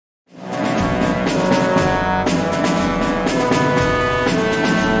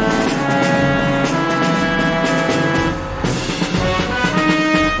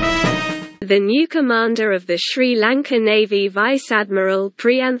The new commander of the Sri Lanka Navy, Vice Admiral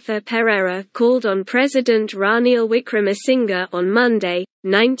Priyantha Perera, called on President Ranil Wickremesinghe on Monday,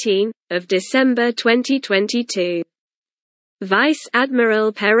 19 December 2022. Vice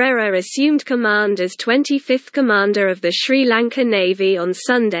Admiral Perera assumed command as 25th Commander of the Sri Lanka Navy on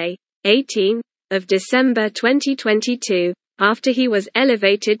Sunday, 18 December 2022, after he was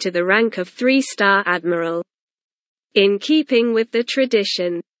elevated to the rank of 3-star Admiral. In keeping with the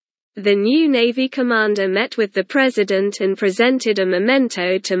tradition, the new Navy commander met with the President and presented a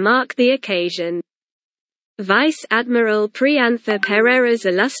memento to mark the occasion. Vice Admiral Priyantha Perera's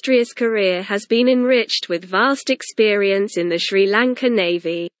illustrious career has been enriched with vast experience in the Sri Lanka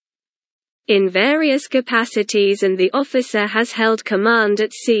Navy in various capacities, and the officer has held command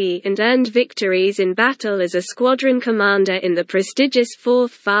at sea and earned victories in battle as a squadron commander in the prestigious 4th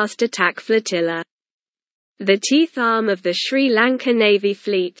Fast Attack Flotilla, the teeth arm of the Sri Lanka Navy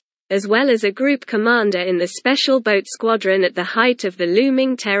fleet, as well as a group commander in the Special Boat Squadron at the height of the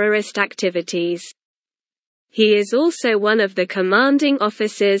looming terrorist activities. He is also one of the commanding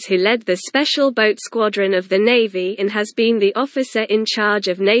officers who led the Special Boat Squadron of the Navy and has been the officer in charge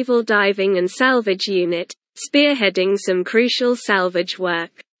of Naval Diving and Salvage Unit, spearheading some crucial salvage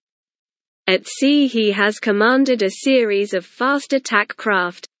work. At sea he has commanded a series of fast attack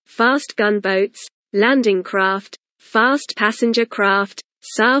craft, fast gunboats, landing craft, fast passenger craft,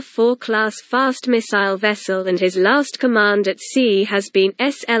 SAR-4 class fast missile vessel, and his last command at sea has been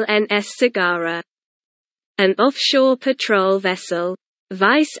SLNS Sagara, an offshore patrol vessel.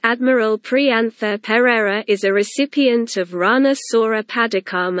 Vice Admiral Priyantha Perera is a recipient of Rana Sora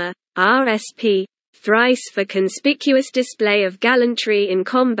Padakama, RSP, thrice for conspicuous display of gallantry in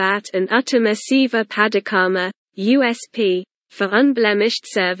combat, and Uttama Seva Padakama, USP, for unblemished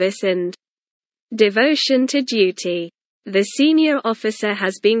service and devotion to duty. The senior officer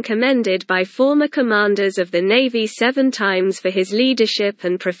has been commended by former commanders of the Navy 7 times for his leadership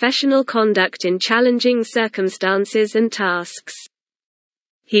and professional conduct in challenging circumstances and tasks.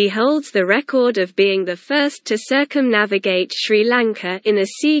 He holds the record of being the first to circumnavigate Sri Lanka in a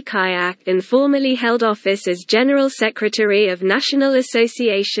sea kayak and formerly held office as General Secretary of National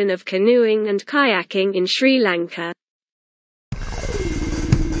Association of Canoeing and Kayaking in Sri Lanka.